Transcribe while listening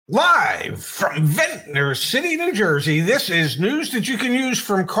Live from Ventnor City, New Jersey, this is news that you can use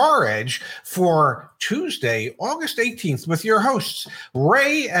from Car Edge for Tuesday, August 18th with your hosts,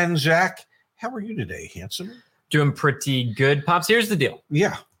 Ray and Zach. How are you today, handsome? Doing pretty good, Pops. Here's the deal.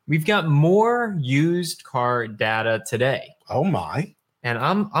 Yeah. We've got more used car data today. Oh, my. And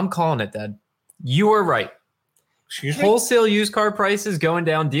I'm calling it, Dad. You are right. Excuse me? Wholesale used car prices going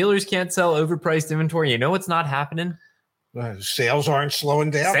down. Dealers can't sell overpriced inventory. You know what's not happening? Sales aren't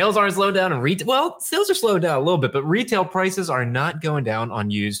slowing down. Sales aren't slowing down. And sales are slowing down a little bit, but retail prices are not going down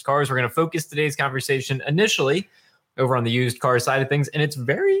on used cars. We're going to focus today's conversation initially over on the used car side of things, and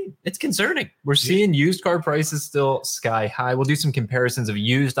it's concerning. We're seeing used car prices still sky high. We'll do some comparisons of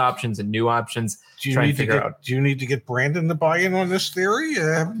used options and new options. Do you need to get Brandon to buy in on this theory?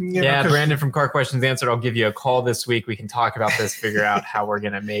 Brandon from Car Questions Answered. I'll give you a call this week. We can talk about this, figure out how we're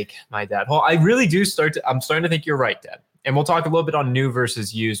going to make my dad whole. I really do I'm starting to think you're right, Dad. And we'll talk a little bit on new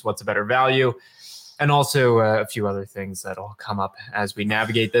versus used, what's a better value, and also a few other things that'll come up as we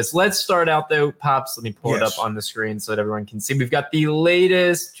navigate this. Let's start out, though, Pops. Let me pull it up on the screen so that everyone can see. We've got the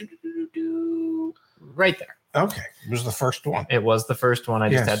latest right there. Okay. It was the first one. It was the first one. I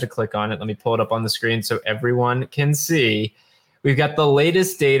just had to click on it. Let me pull it up on the screen so everyone can see. We've got the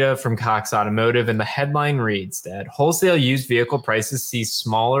latest data from Cox Automotive, and the headline reads that wholesale used vehicle prices see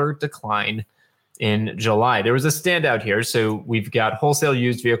smaller decline in July. There was a standout here. So we've got wholesale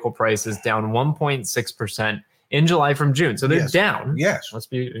used vehicle prices down 1.6% in July from June. So they're down. Yes.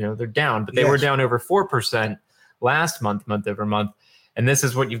 They're down, but they were down over 4% last month over month. And this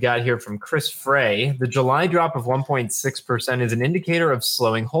is what you've got here from Chris Frey. The July drop of 1.6% is an indicator of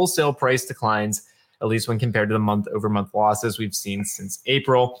slowing wholesale price declines, at least when compared to the month-over-month losses we've seen since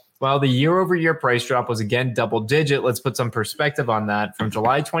April. While the year-over-year price drop was again double-digit, let's put some perspective on that. From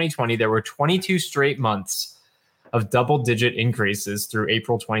July 2020, there were 22 straight months of double-digit increases through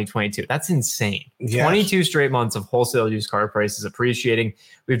April 2022. That's insane. Yes. 22 straight months of wholesale used car prices appreciating.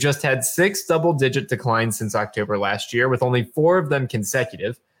 We've just had 6 double-digit declines since October last year, with only 4 of them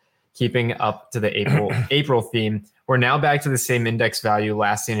consecutive, keeping up to the April theme. We're now back to the same index value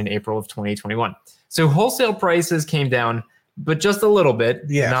last seen in April of 2021. So wholesale prices came down, but just a little bit,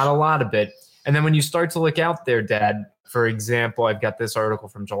 not a lot of it. And then when you start to look out there, Dad, for example, I've got this article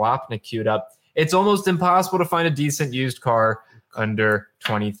from Jalopnik queued up. It's almost impossible to find a decent used car under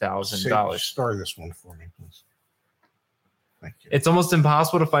 $20,000. Start this one for me, please. Thank you. It's almost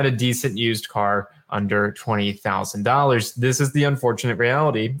impossible to find a decent used car under $20,000. This is the unfortunate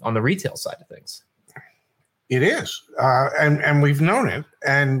reality on the retail side of things. It is, and we've known it,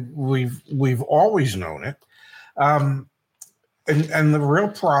 and we've always known it. And the real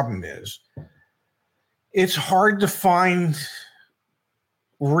problem is it's hard to find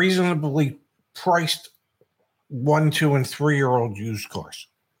reasonably priced 1, 2, and 3-year-old used cars.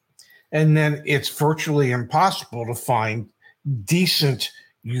 And then it's virtually impossible to find decent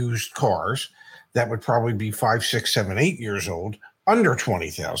used cars that would probably be 5, 6, 7, 8 years old under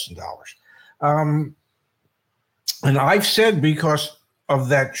 $20,000. And I've said because of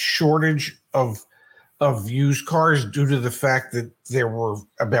that shortage of used cars due to the fact that there were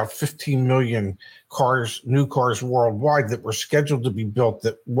about 15 million new cars worldwide that were scheduled to be built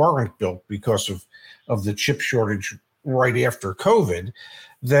that weren't built because of the chip shortage right after COVID,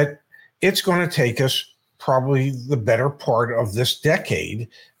 that it's going to take us probably the better part of this decade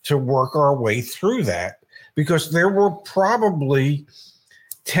to work our way through that, because there were probably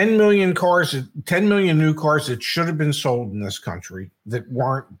 10 million new cars that should have been sold in this country that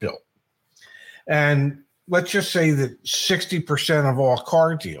weren't built. And let's just say that 60% of all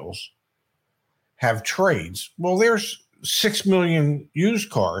car deals have trades. Well, there's 6 million used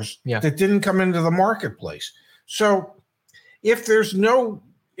cars that didn't come into the marketplace. So if there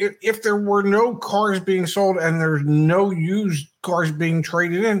were no cars being sold and there's no used cars being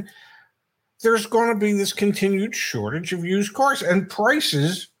traded in, there's going to be this continued shortage of used cars, and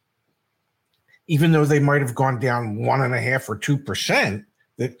prices, even though they might have gone down 1.5% or 2%,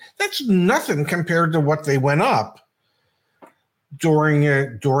 that's nothing compared to what they went up during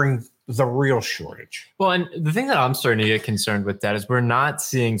the real shortage. Well, and the thing that I'm starting to get concerned with, that is we're not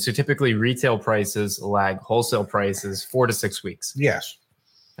seeing, so typically retail prices lag wholesale prices 4 to 6 weeks. Yes.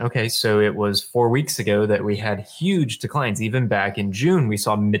 Okay, so it was 4 weeks ago that we had huge declines. Even back in June, we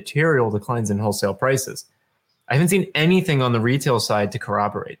saw material declines in wholesale prices. I haven't seen anything on the retail side to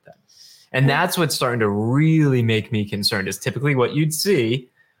corroborate that. And that's what's starting to really make me concerned, is typically what you'd see,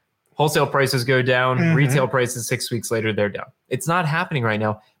 wholesale prices go down, retail prices 6 weeks later, they're down. It's not happening right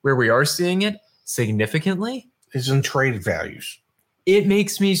now. Where we are seeing it significantly is in trade values. It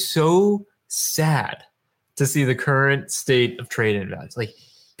makes me so sad to see the current state of trade-in values. Like,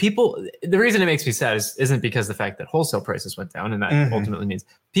 the reason it makes me sad isn't because the fact that wholesale prices went down, and that ultimately means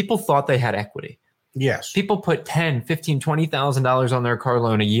people thought they had equity. Yes. People put $10,000, $15,000, $20,000 on their car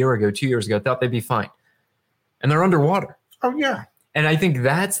loan a year ago, 2 years ago, thought they'd be fine. And they're underwater. Oh, yeah. And I think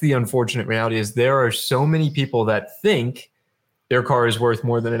that's the unfortunate reality is there are so many people that think their car is worth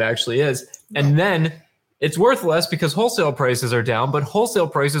more than it actually is. And then it's worth less because wholesale prices are down, but wholesale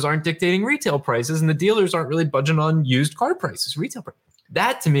prices aren't dictating retail prices, and the dealers aren't really budging on used car prices, retail prices.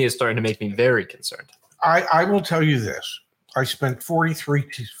 That, to me, is starting to make me very concerned. I will tell you this. I spent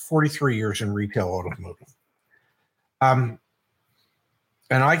 43 years in retail automotive. And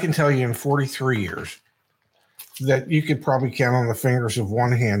I can tell you in 43 years that you could probably count on the fingers of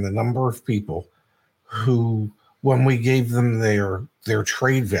one hand the number of people who, when we gave them their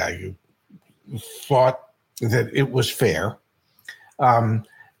trade value, thought that it was fair. And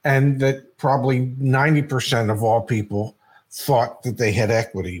that probably 90% of all people thought that they had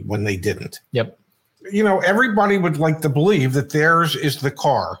equity when they didn't. Yep. You know, everybody would like to believe that theirs is the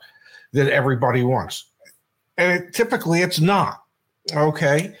car that everybody wants. And typically it's not.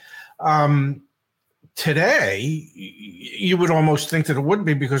 Okay. Today, you would almost think that it would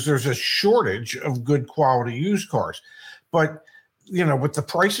be because there's a shortage of good quality used cars. But, you know, with the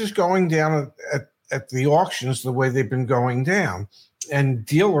prices going down at the auctions the way they've been going down, and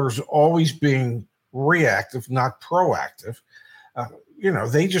dealers always being reactive, not proactive, you know,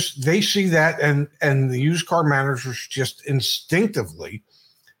 they see that, and the used car managers just instinctively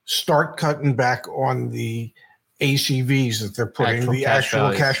start cutting back on the ACVs that they're putting, the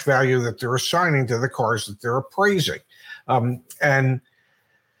actual cash value that they're assigning to the cars that they're appraising. And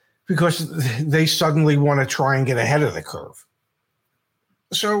because they suddenly want to try and get ahead of the curve.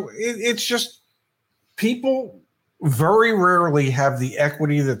 So it's just people very rarely have the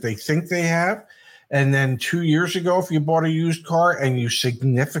equity that they think they have. And then 2 years ago, if you bought a used car and you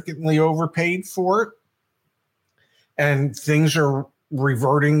significantly overpaid for it, and things are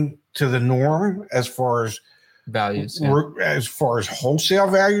reverting to the norm as far as values, as far as wholesale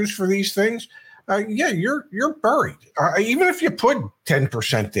values for these things, you're buried. Even if you put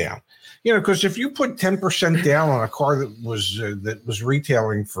 10% down, you know, because if you put 10% down on a car that was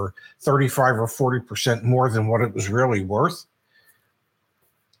retailing for 35 or 40% more than what it was really worth,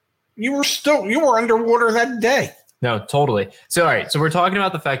 you were underwater that day. No, totally. So, all right. So we're talking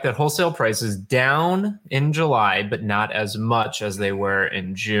about the fact that wholesale prices down in July, but not as much as they were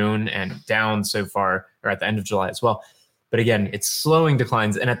in June, and down so far, or at the end of July as well. But again, it's slowing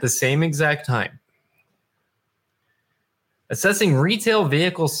declines. And at the same exact time, assessing retail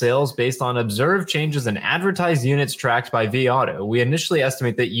vehicle sales based on observed changes in advertised units tracked by vAuto, we initially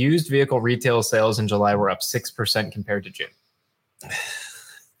estimate that used vehicle retail sales in July were up 6% compared to June.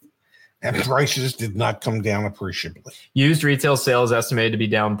 And prices did not come down appreciably. Used retail sales estimated to be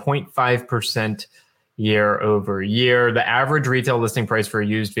down 0.5% year over year. The average retail listing price for a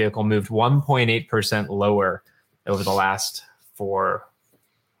used vehicle moved 1.8% lower over the last 4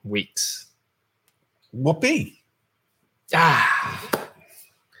 weeks. Whoopee.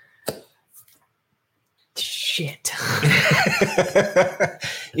 Shit.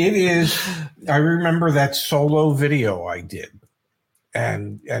 It is. I remember that solo video I did.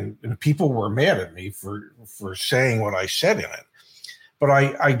 And people were mad at me for saying what I said in it. But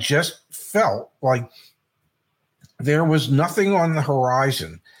I just felt like there was nothing on the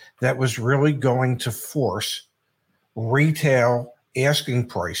horizon that was really going to force retail asking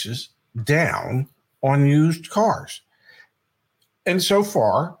prices down on used cars. And so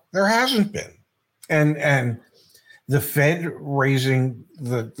far, there hasn't been. And the Fed raising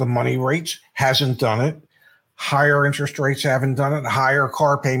the money rates hasn't done it. Higher interest rates haven't done it. Higher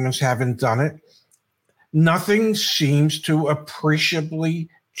car payments haven't done it. Nothing seems to appreciably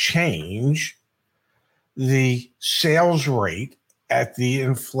change the sales rate at the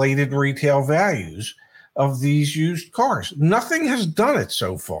inflated retail values of these used cars. Nothing has done it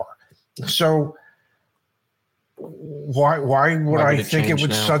so far. So why would I think it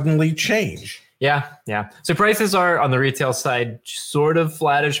would suddenly change? Yeah. So prices are on the retail side sort of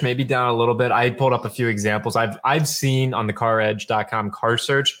flattish, maybe down a little bit. I pulled up a few examples. I've seen on the CarEdge.com car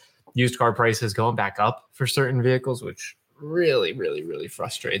search used car prices going back up for certain vehicles, which really, really, really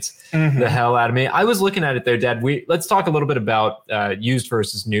frustrates the hell out of me. I was looking at it there, Dad. Let's talk a little bit about used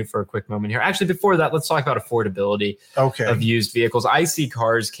versus new for a quick moment here. Actually, before that, let's talk about affordability of used vehicles. IC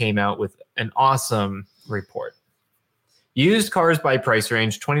Cars came out with an awesome report. Used cars by price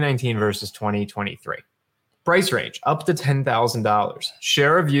range, 2019 versus 2023. Price range, up to $10,000.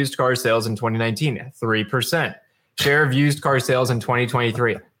 Share of used car sales in 2019, 3%. Share of used car sales in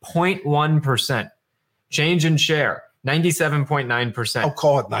 2023, 0.1%. Change in share, 97.9%. I'll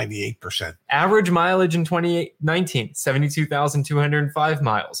call it 98%. Average mileage in 2019, 72,205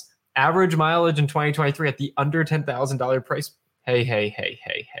 miles. Average mileage in 2023 at the under $10,000 price. Hey.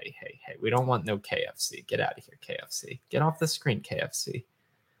 We don't want no KFC. Get out of here, KFC. Get off the screen, KFC.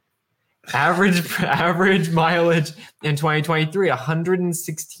 Average mileage in 2023,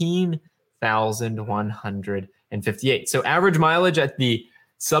 116,158. So average mileage at the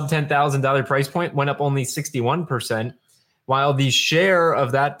sub $10,000 price point went up only 61%, while the share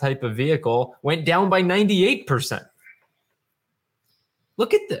of that type of vehicle went down by 98%.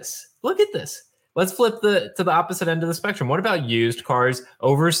 Look at this. Let's flip to the opposite end of the spectrum. What about used cars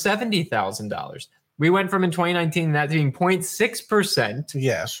over $70,000? We went from in 2019 that being 0.6%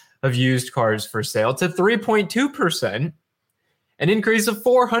 yes. of used cars for sale to 3.2%, an increase of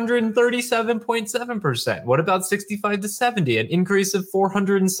 437.7%. What about 65 to 70? An increase of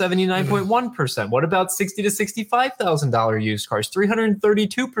 479.1%. What about $60 to $65,000 used cars?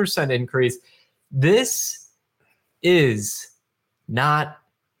 332% increase. This is not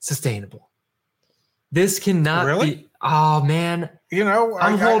sustainable. This cannot be. Oh man,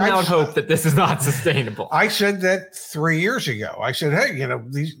 I'm holding out hope that this is not sustainable. I said that 3 years ago. I said, hey,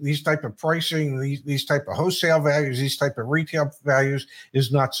 these type of pricing, these type of wholesale values, these type of retail values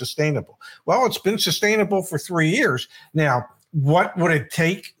is not sustainable. Well, it's been sustainable for 3 years. Now, what would it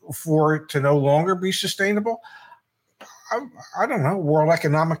take for it to no longer be sustainable? I don't know. World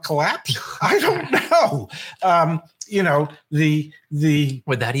economic collapse? I don't know.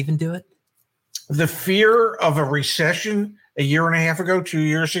 Would that even do it? The fear of a recession a year and a half ago, 2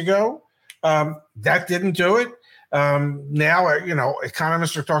 years ago, that didn't do it. Now,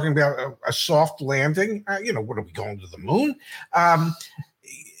 economists are talking about a soft landing. What are we going to the moon? I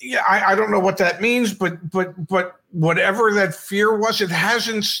don't know what that means, but whatever that fear was, it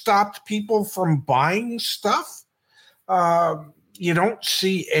hasn't stopped people from buying stuff. You don't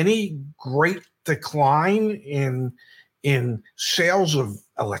see any great decline in sales of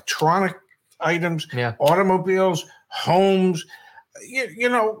electronic items, automobiles, homes.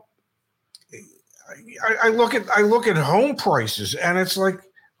 I look at home prices and it's like,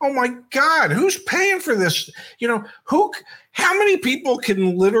 oh my God, who's paying for this? How many people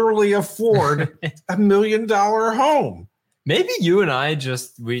can literally afford $1 million home? Maybe you and I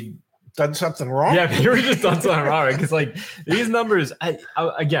we done something wrong. Yeah, maybe we just done something wrong, because these numbers. I'm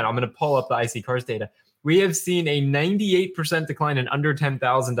going to pull up the IC Cars data. We have seen a 98% decline in under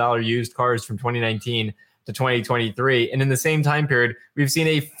 $10,000 used cars from 2019 to 2023. And in the same time period, we've seen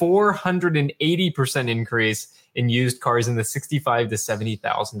a 480% increase in used cars in the $65,000 to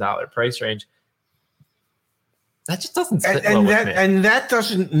 $70,000 price range. That just doesn't sit well with me. And that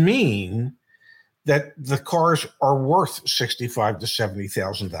doesn't mean that the cars are worth $65,000 to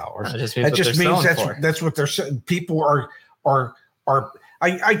 $70,000. It just means that's what they're saying. People are.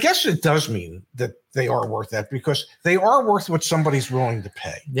 I guess it does mean that they are worth that, because they are worth what somebody's willing to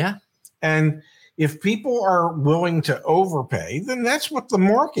pay. Yeah. And if people are willing to overpay, then that's what the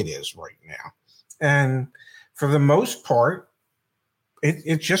market is right now. And for the most part,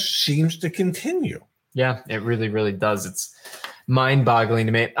 it just seems to continue. Yeah, it really, really does. It's mind-boggling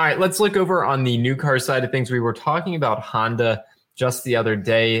to me. All right, let's look over on the new car side of things. We were talking about Honda just the other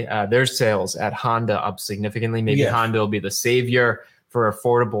day. Their sales at Honda up significantly. Maybe Honda will be the savior for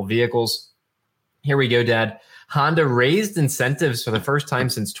affordable vehicles. Here we go, Dad. Honda raised incentives for the first time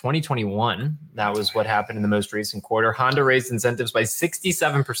since 2021. That was what happened in the most recent quarter. Honda raised incentives by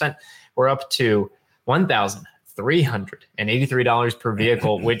 67%. We're up to $1,383 per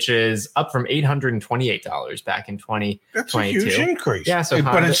vehicle, which is up from $828 back in 2022. That's a huge increase. Yeah,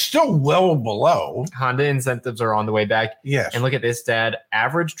 but it's still well below. Honda incentives are on the way back. Yes. And look at this, Dad.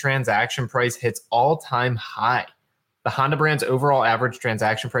 Average transaction price hits all-time high. The Honda brand's overall average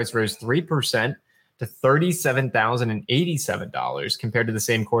transaction price rose 3% to $37,087 compared to the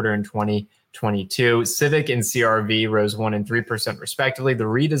same quarter in 2022. Civic and CR-V rose 1% and 3% respectively. The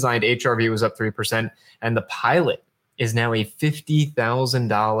redesigned HR-V was up 3%, and the Pilot is now a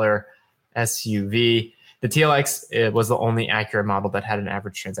 $50,000 SUV. The TLX was the only Acura model that had an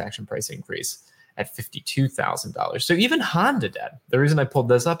average transaction price increase at $52,000. So even Honda, Dad, the reason I pulled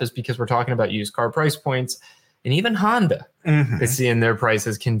this up is because we're talking about used car price points, and even Honda is seeing their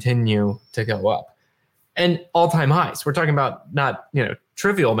prices continue to go up. And all-time highs. We're talking about not,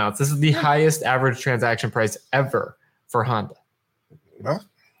 trivial amounts. This is the highest average transaction price ever for Honda. Well,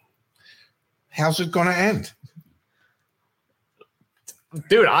 how's it going to end?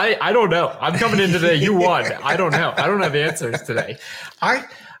 Dude, I don't know. I'm coming in today. You won. I don't know. I don't have answers today. I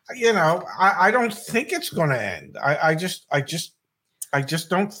don't think it's going to end. I just I just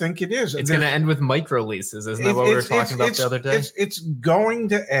don't think it is. It's going to end with micro leases. Isn't that what we were talking about the other day? It's going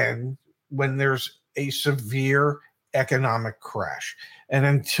to end when there's a severe economic crash. And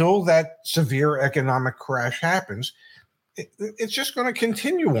until that severe economic crash happens, it's just going to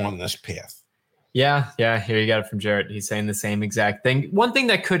continue on this path. Yeah. Here you got it from Jarrett. He's saying the same exact thing. One thing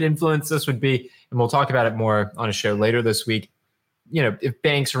that could influence this would be, and we'll talk about it more on a show later this week, if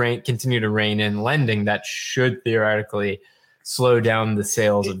banks continue to rein in lending, that should theoretically slow down the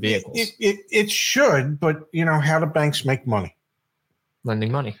sales of vehicles. It should, but how do banks make money?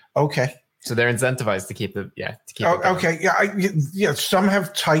 Lending money. Okay. So they're incentivized to keep it. Okay. Yeah. Some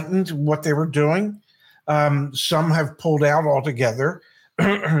have tightened what they were doing. Some have pulled out altogether.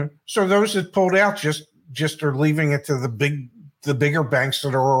 So those that pulled out just are leaving it to the bigger banks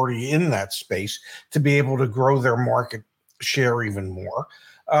that are already in that space to be able to grow their market share even more.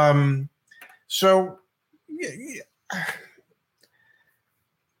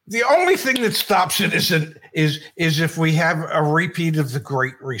 The only thing that stops it is if we have a repeat of the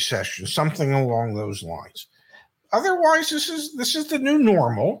Great Recession, something along those lines. Otherwise, this is the new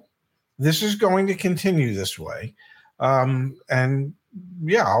normal. This is going to continue this way, and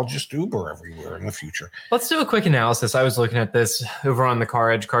yeah, I'll just Uber everywhere in the future. Let's do a quick analysis. I was looking at this over on the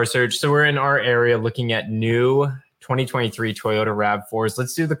Car Edge Car Search. So we're in our area looking at new 2023 Toyota RAV4s.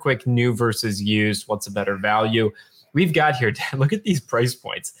 Let's do the quick new versus used. What's a better value? We've got here, look at these price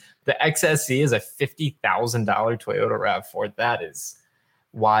points. The XSE is a $50,000 Toyota RAV4. That is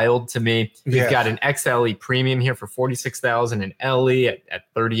wild to me. We've got an XLE Premium here for $46,000, an LE at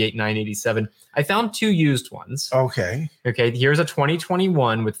 $38,987. I found two used ones. Okay. Here's a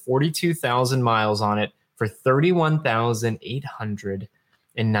 2021 with 42,000 miles on it for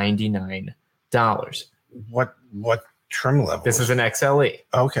 $31,899. What trim level? This is an XLE.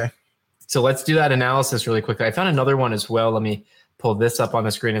 Okay. So let's do that analysis really quickly. I found another one as well. Let me pull this up on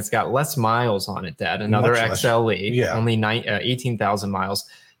the screen. It's got less miles on it, Dad. Another XLE, only 18,000 miles.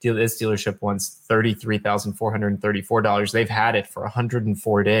 This dealership wants $33,434. They've had it for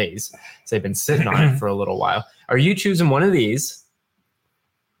 104 days. So they've been sitting on it for a little while. Are you choosing one of these,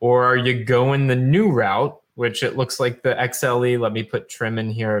 or are you going the new route, which it looks like the XLE? Let me put trim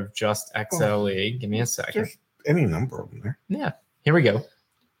in here of just XLE. Give me a second. There's any number of them there. Yeah, here we go.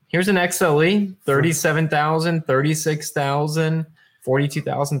 Here's an XLE, 37,000, 36,000,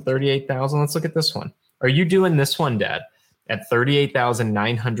 42,000, 38,000. Let's look at this one. Are you doing this one, Dad, at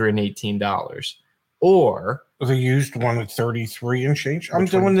 $38,918? Or the used one at 33 and change? I'm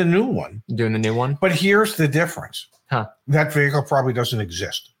doing the new one. Doing the new one? But here's the difference. Huh. That vehicle probably doesn't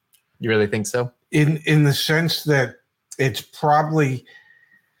exist. You really think so? In the sense that it's probably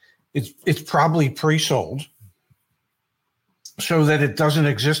pre-sold, so that it doesn't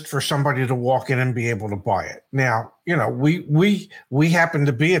exist for somebody to walk in and be able to buy it. Now, we happened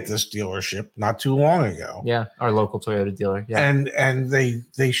to be at this dealership not too long ago. Yeah, our local Toyota dealer. Yeah. And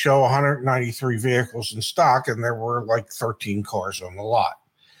they show 193 vehicles in stock, and there were like 13 cars on the lot.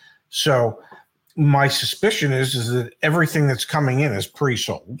 So my suspicion is that everything that's coming in is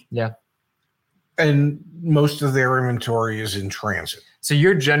pre-sold. Yeah. And most of their inventory is in transit. So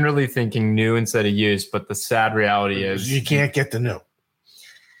you're generally thinking new instead of used, but the sad reality is you can't get the new.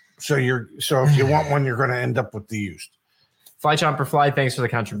 So if you want one, you're going to end up with the used. Fly Chomper Fly, thanks for the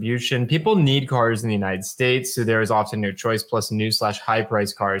contribution. People need cars in the United States, so there is often no choice. Plus, new/high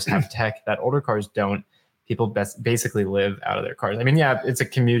price cars have tech that older cars don't. People basically live out of their cars. I mean, yeah, it's a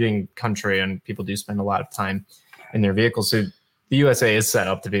commuting country, and people do spend a lot of time in their vehicles. So the USA is set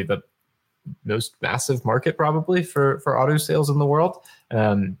up to be the most massive market probably for auto sales in the world.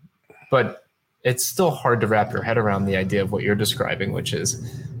 But it's still hard to wrap your head around the idea of what you're describing, which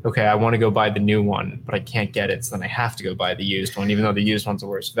is, okay, I want to go buy the new one, but I can't get it. So then I have to go buy the used one, even though the used one's the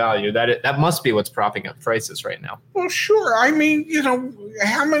worst value. That must be what's propping up prices right now. Well, sure. I mean,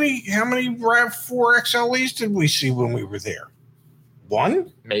 how many RAV4 XLEs did we see when we were there?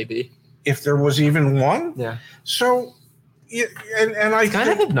 One? Maybe. If there was even one? Yeah. So, and I it's kind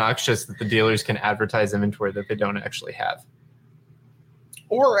of obnoxious that the dealers can advertise inventory that they don't actually have.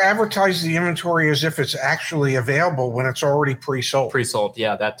 Or advertise the inventory as if it's actually available when it's already pre-sold. Pre-sold,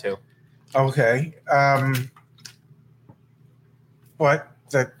 yeah, that too. Okay. But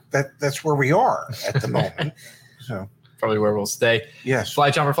that's where we are at the moment. So probably where we'll stay. Yes.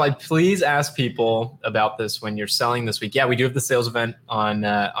 Fly Chomper Fly, please ask people about this when you're selling this week. Yeah, we do have the sales event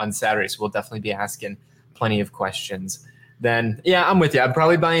on Saturday, so we'll definitely be asking plenty of questions. Then, yeah, I'm with you. I'm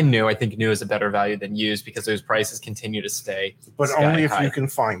probably buying new. I think new is a better value than used because those prices continue to stay. But only if you can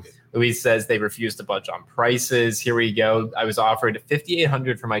find it. Louise says they refuse to budge on prices. Here we go. I was offered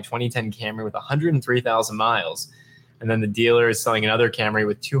 $5,800 for my 2010 Camry with 103,000 miles And then the dealer is selling another Camry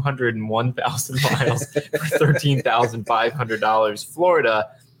with 201,000 miles for $13,500. Florida.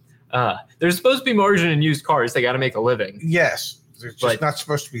 There's supposed to be margin in used cars. They got to make a living. Yes. There's just not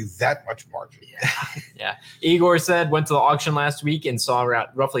supposed to be that much margin. Yeah. Igor said, went to the auction last week and saw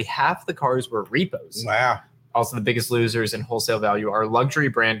roughly half the cars were repos. Wow. Also, the biggest losers in wholesale value are luxury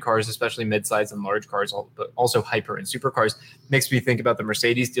brand cars, especially midsize and large cars, but also hyper and supercars. Makes me think about the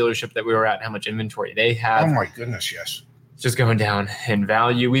Mercedes dealership that we were at and how much inventory they have. Oh, my goodness, yes. It's just going down in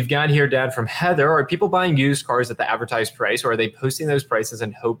value. We've got here, Dad, from Heather. Are people buying used cars at the advertised price, or are they posting those prices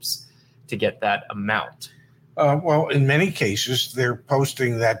in hopes to get that amount? Well, in many cases, they're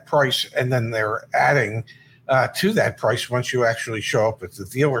posting that price and then they're adding to that price once you actually show up at the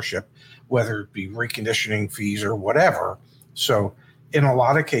dealership, whether it be reconditioning fees or whatever. So in a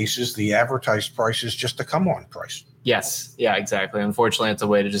lot of cases, the advertised price is just a come-on price. Yes. Yeah, exactly. Unfortunately, it's a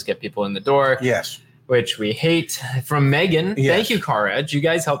way to just get people in the door. Yes. Which we hate. From Megan, yes. Thank you, Car Edge. You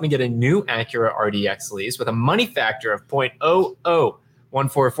guys helped me get a new Acura RDX lease with a money factor of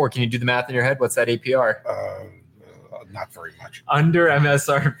 0.00144. Can you do the math in your head? What's that APR? Not very much. Under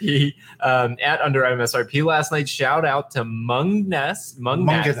MSRP, at under MSRP last night. Shout out to Munganest,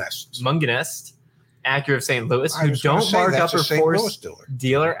 Acura of St. Louis, who don't mark up or force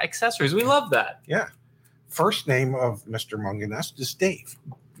dealer accessories. We love that. Yeah. First name of Mr. Munganest is Dave.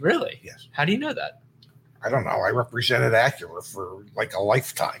 Really? Yes. How do you know that? I don't know. I represented Acura for like a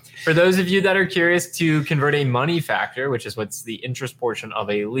lifetime. For those of you that are curious to convert a money factor, which is what's the interest portion of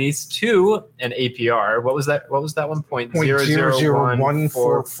a lease, to an APR, what was that? What was that one?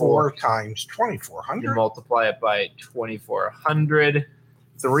 0.00144 times 2,400. You multiply it by 2,400,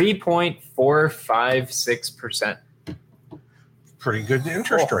 3.456%. Pretty good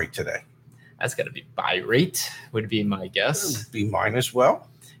interest rate today. That's got to be buy rate, would be my guess. It would be mine as well.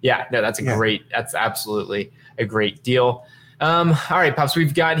 Yeah, no, that's that's absolutely a great deal. All right, Pops,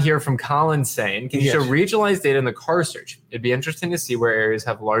 we've got here from Colin saying, can you show regionalized data in the car search? It'd be interesting to see where areas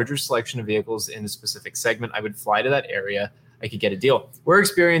have larger selection of vehicles in a specific segment. I would fly to that area. I could get a deal. We're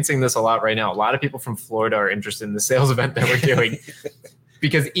experiencing this a lot right now. A lot of people from Florida are interested in the sales event that we're doing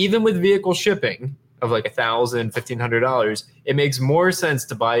because even with vehicle shipping of like $1,000, $1,500, it makes more sense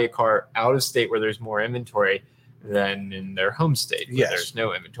to buy a car out of state where there's more inventory than in their home state where there's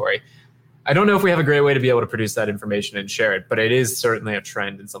no inventory. I don't know if we have a great way to be able to produce that information and share it, but it is certainly a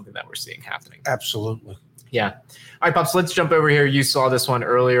trend and something that we're seeing happening. Absolutely. Yeah. All right, Pops, let's jump over here. You saw this one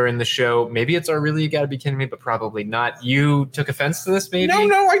earlier in the show. Maybe it's our really, you got to be kidding me, but probably not. You took offense to this, maybe?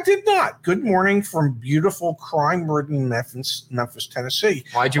 No, I did not. Good morning from beautiful crime-ridden Memphis, Tennessee.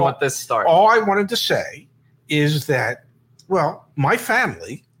 Why'd you want this start? All I wanted to say is that, well, my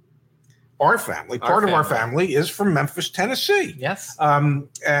family, part of our family is from Memphis, Tennessee. Yes.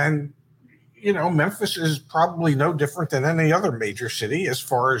 And, you know, Memphis is probably no different than any other major city as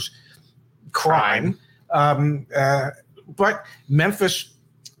far as crime. But Memphis,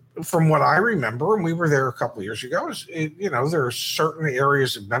 from what I remember, and we were there a couple of years ago, there are certain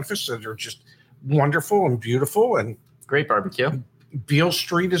areas of Memphis that are just wonderful and beautiful and great barbecue. Beale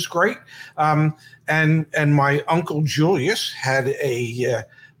Street is great. And my uncle Julius had a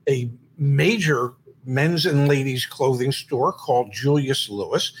major men's and ladies clothing store called Julius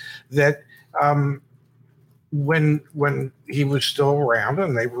Lewis that when he was still around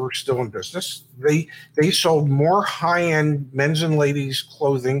and they were still in business, they sold more high-end men's and ladies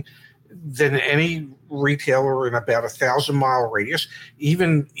clothing than any retailer in about 1,000-mile radius.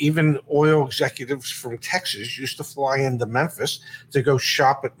 Even oil executives from Texas used to fly into Memphis to go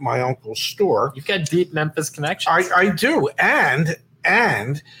shop at my uncle's store. You've got deep Memphis connections. I do. And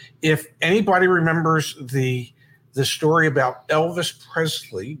if anybody remembers the story about Elvis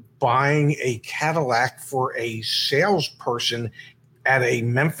Presley buying a Cadillac for a salesperson at a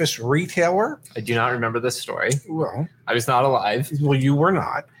Memphis retailer. I do not remember this story. Well, I was not alive. Well, you were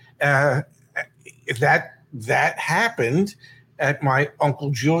not. That happened at my Uncle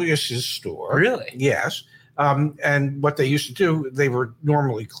Julius's store. Really? Yes. And what they used to do, they were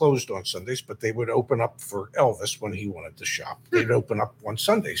normally closed on Sundays, but they would open up for Elvis when he wanted to shop. They'd open up on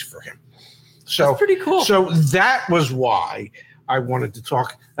Sundays for him. So that's pretty cool. So that was why I wanted to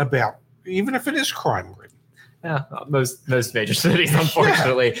talk about, even if it is crime-ridden. Yeah, most major cities,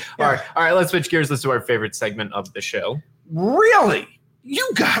 unfortunately. Yeah. All right, let's switch gears. Let's do our favorite segment of the show. Really?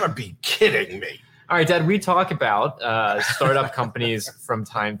 You gotta be kidding me. All right, Dad, we talk about startup companies from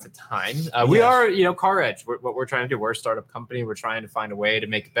time to time. We are, Car Edge. What we're trying to do, we're a startup company. We're trying to find a way to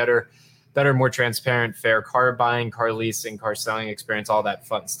make better, more transparent, fair car buying, car leasing, car selling experience, all that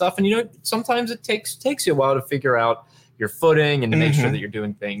fun stuff. And, sometimes it takes you a while to figure out your footing and to make sure that you're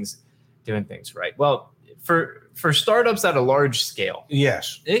doing things right. Well, for for startups at a large scale.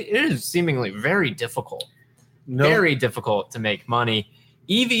 Yes. It is seemingly very difficult. Very difficult to make money.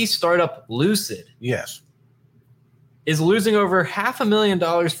 EV startup Lucid. Yes. Is losing over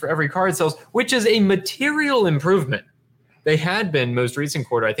 $500,000 for every car it sells, which is a material improvement. They had been most recent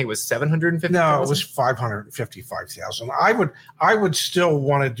quarter, I think it was 750,000. No, it was 555,000. I would still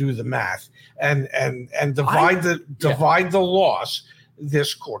want to do the math and divide the loss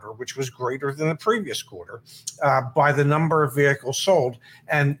this quarter, which was greater than the previous quarter, by the number of vehicles sold.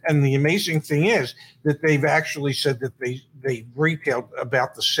 And the amazing thing is that they've actually said that they retailed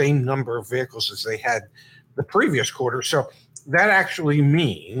about the same number of vehicles as they had the previous quarter. So that actually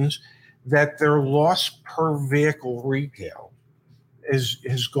means that their loss per vehicle retail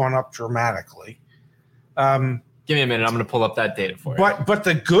has gone up dramatically. Give me a minute. I'm going to pull up that data for you. But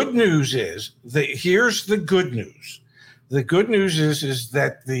the good news is here's the good news. The good news is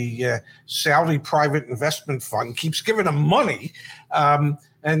that the Saudi private investment fund keeps giving them money,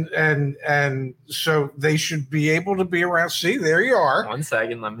 and so they should be able to be around. See, there you are. 1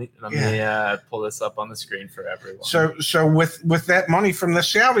 second. Let me pull this up on the screen for everyone. So with that money from the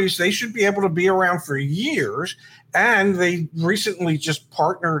Saudis, they should be able to be around for years. And they recently just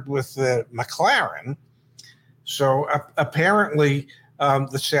partnered with McLaren. So apparently,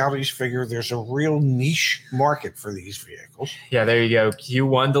 the Saudis figure there's a real niche market for these vehicles. Yeah, there you go.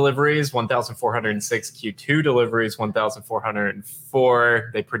 Q1 deliveries, 1,406. Q2 deliveries,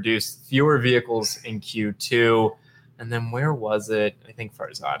 1,404. They produced fewer vehicles in Q2. And then where was it? I think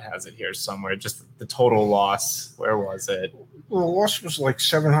Farzad has it here somewhere. Just the total loss. Where was it? Well, the loss was like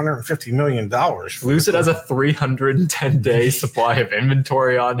 $750 million. Lucid has a 310-day supply of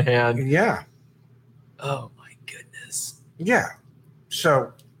inventory on hand. Yeah. Oh, my goodness. Yeah.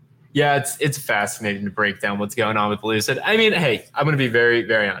 So, yeah, it's fascinating to break down what's going on with Lucid. I mean, hey, I'm going to be very,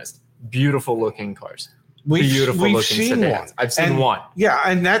 very honest. Beautiful looking cars. Beautiful looking sedans. I've seen one. Yeah,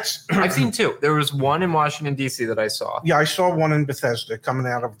 and that's I've seen two. There was one in Washington, D.C. that I saw. Yeah, I saw one in Bethesda coming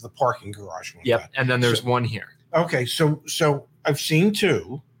out of the parking garage. Yep, and then there's one here. Okay, so I've seen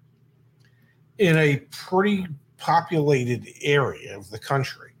two in a pretty populated area of the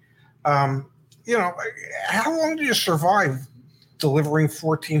country. How long do you survive delivering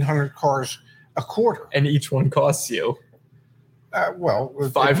 1,400 cars a quarter? And each one costs you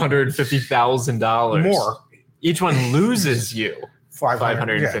 $550,000 more. Each one loses you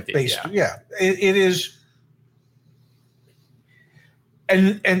 $550. Yeah, it is.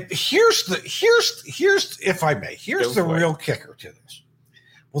 And here's if I may, here's the real kicker to this.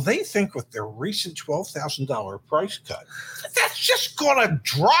 Well, they think with their recent $12,000 price cut, that's just going to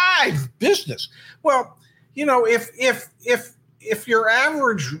drive business. Well, if your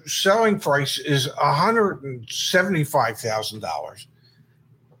average selling price is $175,000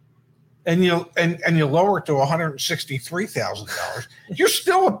 and you lower it to $163,000, you're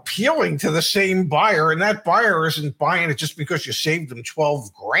still appealing to the same buyer, and that buyer isn't buying it just because you saved them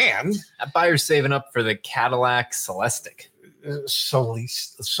 $12,000. That buyer's saving up for the Cadillac Celestiq.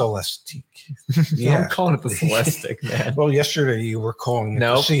 Celestiq. Yeah, I'm calling it the Celestiq, man. Well, yesterday you were calling it the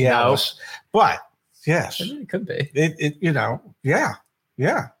Cialis, but yes, it could be. Yeah.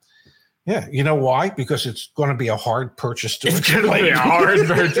 You know why? Because it's going to be a hard purchase to exploit. It's going to be a hard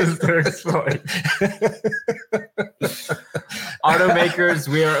purchase to exploit. Automakers,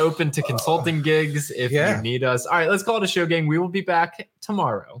 we are open to consulting gigs if you need us. All right, let's call it a show, gang. We will be back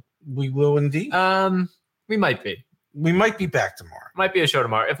tomorrow. We will indeed. We might be. We might be back tomorrow. Might be a show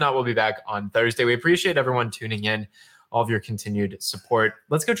tomorrow. If not, we'll be back on Thursday. We appreciate everyone tuning in, all of your continued support.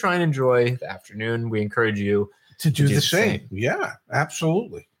 Let's go try and enjoy the afternoon. We encourage you to do the same. Yeah,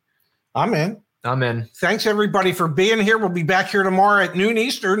 absolutely. I'm in. Thanks, everybody, for being here. We'll be back here tomorrow at noon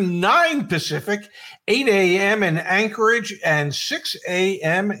Eastern, 9 Pacific, 8 a.m. in Anchorage, and 6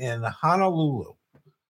 a.m. in Honolulu.